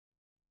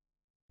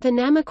The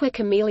Namaqua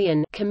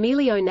chameleon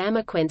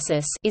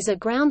is a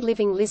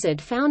ground-living lizard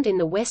found in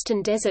the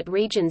western desert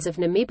regions of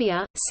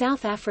Namibia,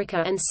 South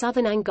Africa and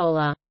southern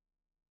Angola.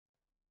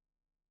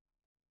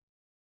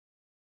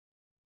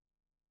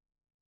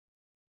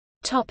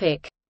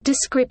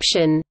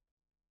 Description: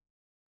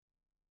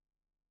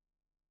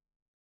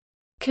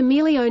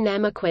 Chameleon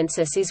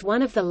namaquensis is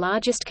one of the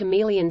largest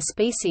chameleon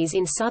species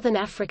in southern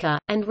Africa,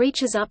 and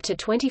reaches up to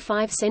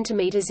 25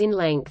 cm in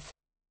length.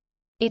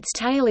 Its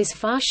tail is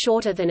far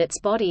shorter than its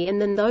body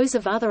and than those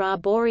of other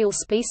arboreal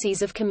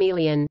species of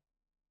chameleon.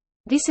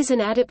 This is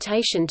an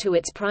adaptation to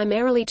its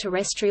primarily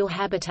terrestrial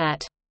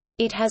habitat.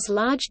 It has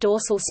large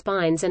dorsal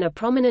spines and a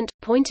prominent,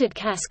 pointed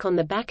casque on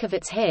the back of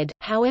its head,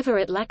 however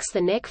it lacks the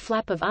neck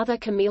flap of other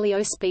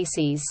chameleo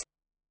species.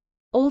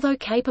 Although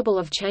capable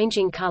of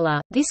changing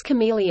color, this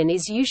chameleon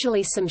is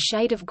usually some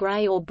shade of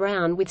gray or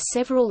brown with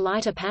several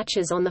lighter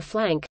patches on the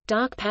flank,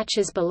 dark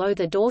patches below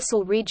the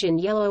dorsal ridge and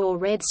yellow or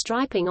red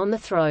striping on the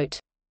throat.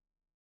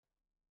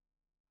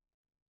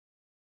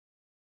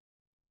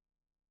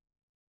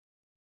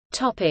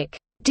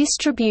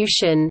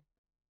 Distribution: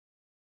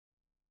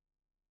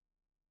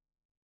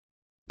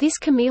 This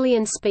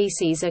chameleon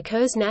species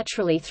occurs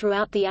naturally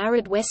throughout the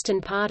arid western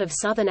part of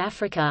southern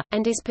Africa,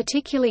 and is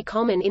particularly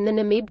common in the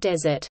Namib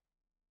Desert.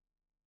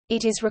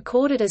 It is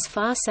recorded as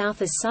far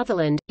south as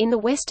Sutherland, in the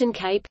Western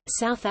Cape,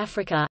 South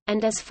Africa,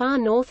 and as far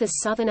north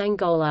as southern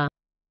Angola.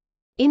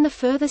 In the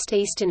furthest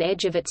eastern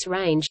edge of its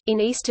range,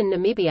 in eastern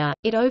Namibia,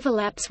 it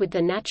overlaps with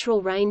the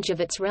natural range of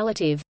its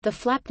relative, the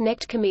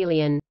flap-necked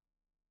chameleon.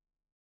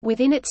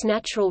 Within its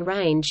natural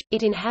range,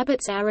 it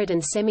inhabits arid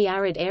and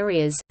semi-arid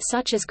areas,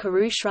 such as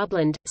Karoo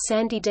shrubland,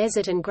 sandy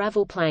desert and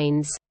gravel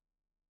plains.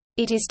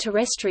 It is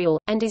terrestrial,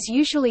 and is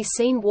usually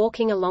seen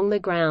walking along the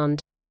ground.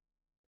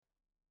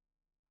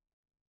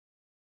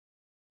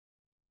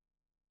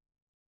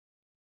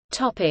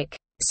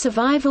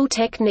 Survival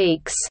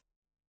techniques.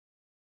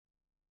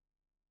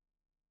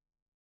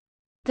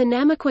 The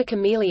Namaqua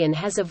chameleon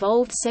has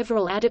evolved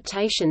several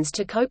adaptations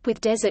to cope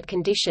with desert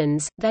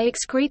conditions. They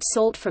excrete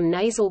salt from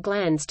nasal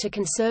glands to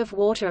conserve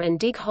water and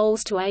dig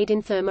holes to aid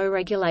in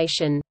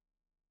thermoregulation.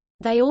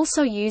 They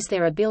also use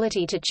their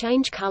ability to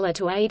change color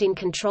to aid in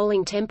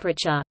controlling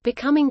temperature,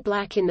 becoming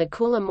black in the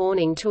cooler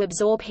morning to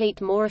absorb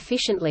heat more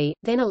efficiently,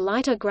 then a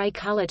lighter gray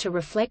color to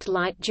reflect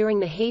light during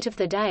the heat of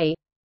the day,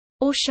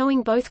 or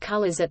showing both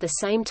colors at the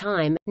same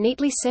time,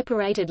 neatly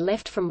separated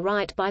left from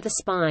right by the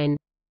spine.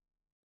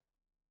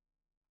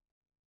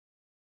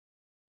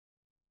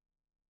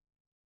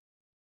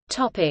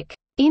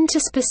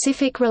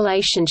 Interspecific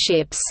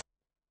relationships.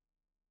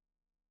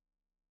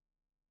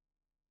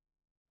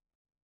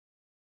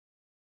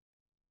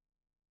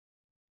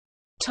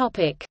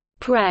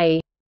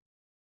 Prey.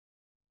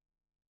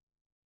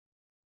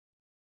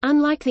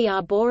 Unlike the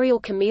arboreal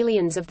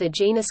chameleons of the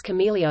genus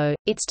Chameleo,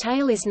 its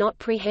tail is not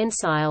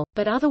prehensile,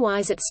 but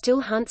otherwise it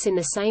still hunts in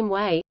the same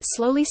way,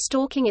 slowly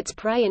stalking its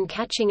prey and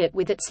catching it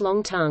with its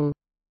long tongue.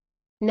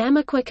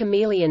 Namaqua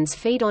chameleons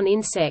feed on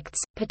insects,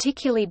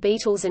 particularly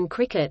beetles and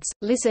crickets,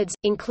 lizards,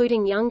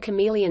 including young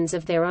chameleons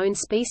of their own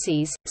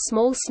species,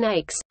 small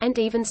snakes, and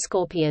even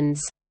scorpions.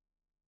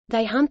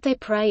 They hunt their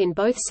prey in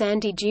both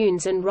sandy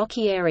dunes and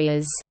rocky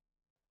areas.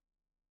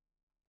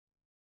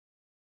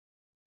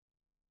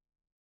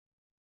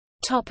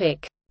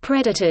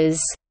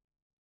 Predators.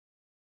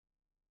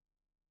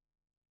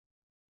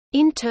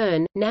 In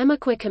turn,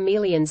 Namaqua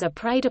chameleons are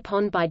preyed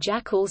upon by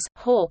jackals,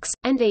 hawks,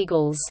 and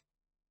eagles.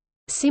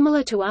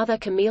 Similar to other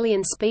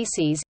chameleon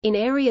species, in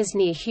areas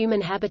near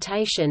human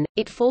habitation,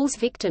 it falls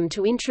victim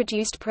to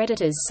introduced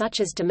predators such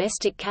as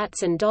domestic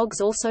cats and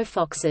dogs, also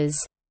foxes.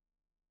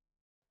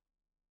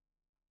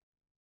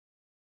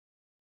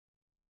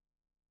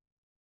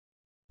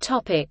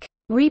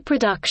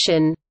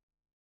 Reproduction.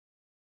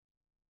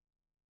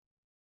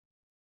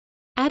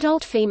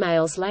 Adult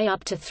females lay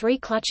up to 3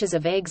 clutches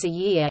of eggs a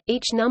year,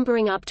 each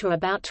numbering up to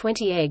about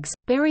 20 eggs,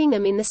 burying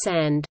them in the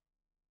sand.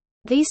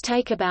 These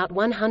take about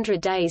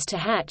 100 days to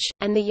hatch,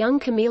 and the young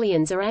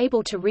chameleons are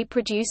able to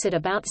reproduce at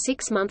about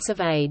 6 months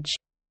of age.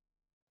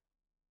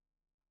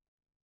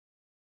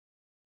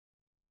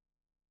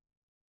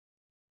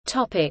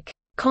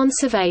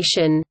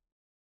 Conservation.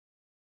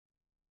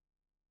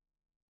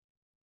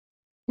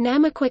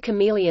 Namaqua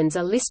chameleons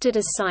are listed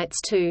as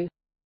sites too.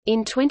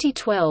 In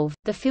 2012,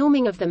 the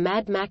filming of the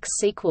Mad Max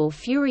sequel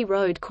Fury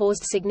Road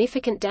caused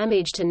significant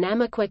damage to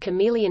Namaqua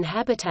chameleon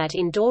habitat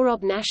in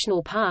Dorob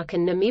National Park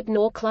and Namib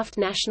Norcluft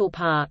National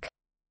Park.